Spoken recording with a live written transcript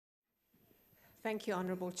Thank you,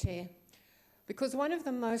 Honourable Chair. Because one of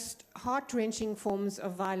the most heart-wrenching forms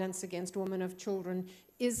of violence against women and children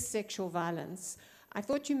is sexual violence, I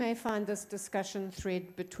thought you may find this discussion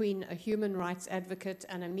thread between a human rights advocate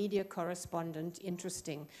and a media correspondent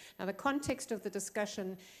interesting. Now, the context of the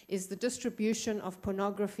discussion is the distribution of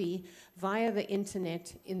pornography via the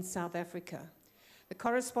internet in South Africa. The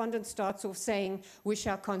correspondent starts off saying, wish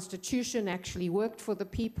our constitution actually worked for the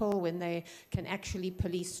people when they can actually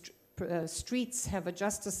police streets, have a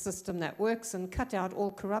justice system that works and cut out all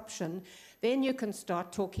corruption. Then you can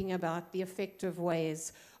start talking about the effective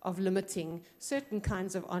ways of limiting certain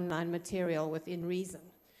kinds of online material within reason.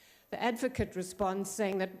 The advocate responds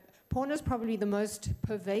saying that porn is probably the most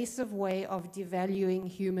pervasive way of devaluing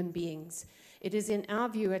human beings. It is, in our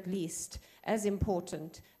view at least, as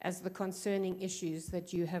important as the concerning issues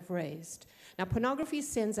that you have raised. Now, pornography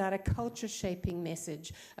sends out a culture-shaping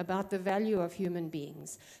message about the value of human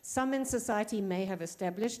beings. Some in society may have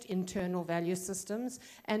established internal value systems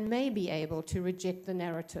and may be able to reject the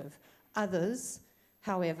narrative. Others,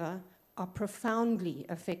 however, are profoundly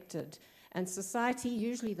affected, and society,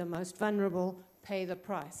 usually the most vulnerable, pay the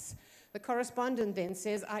price. The correspondent then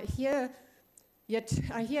says, I hear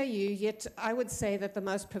you, yet I would say that the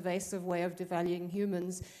most pervasive way of devaluing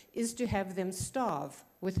humans is to have them starve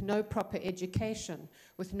with no proper education,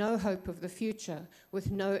 with no hope of the future,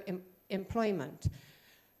 with no employment.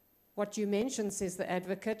 What you mentioned, says the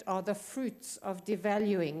advocate, are the fruits of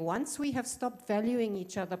devaluing. Once we have stopped valuing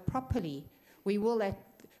each other properly, we will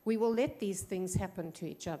let these things happen to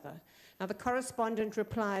each other. Now, the correspondent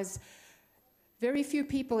replies, very few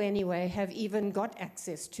people anyway have even got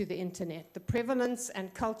access to the internet. The prevalence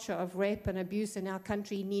and culture of rape and abuse in our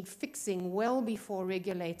country need fixing well before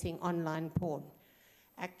regulating online porn.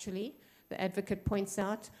 Actually, the advocate points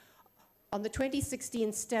out, on the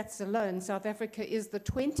 2016 stats alone, South Africa is the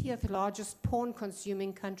 20th largest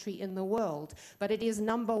porn-consuming country in the world, but it is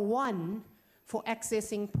 #1 for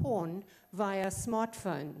accessing porn via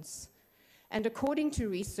smartphones. And according to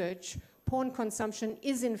research, porn consumption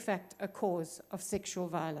is in fact a cause of sexual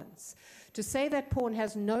violence. To say that porn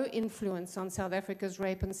has no influence on South Africa's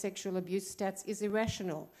rape and sexual abuse stats is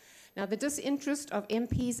irrational. Now, the disinterest of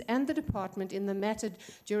MPs and the department in the matter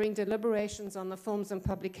during deliberations on the Films and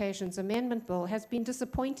Publications Amendment Bill has been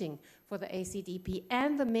disappointing for the ACDP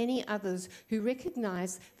and the many others who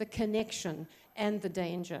recognize the connection and the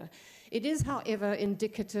danger. It is, however,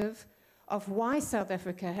 indicative of why South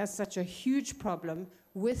Africa has such a huge problem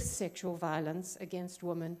with sexual violence against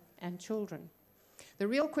women and children. The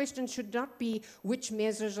real question should not be which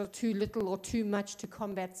measures are too little or too much to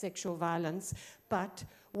combat sexual violence, but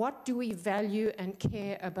what do we value and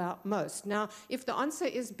care about most? Now, if the answer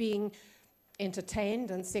is being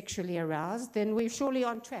entertained and sexually aroused, then we're surely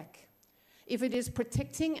on track. If it is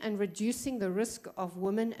protecting and reducing the risk of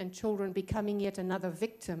women and children becoming yet another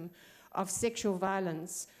victim of sexual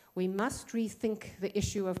violence, we must rethink the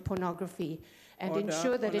issue of pornography and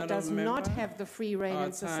ensure that it does not have the free rein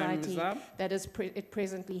in society that it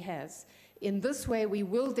presently has. In this way, we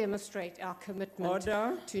will demonstrate our commitment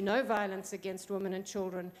to no violence against women and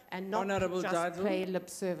children and not just pay lip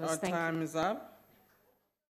service. Our time is up.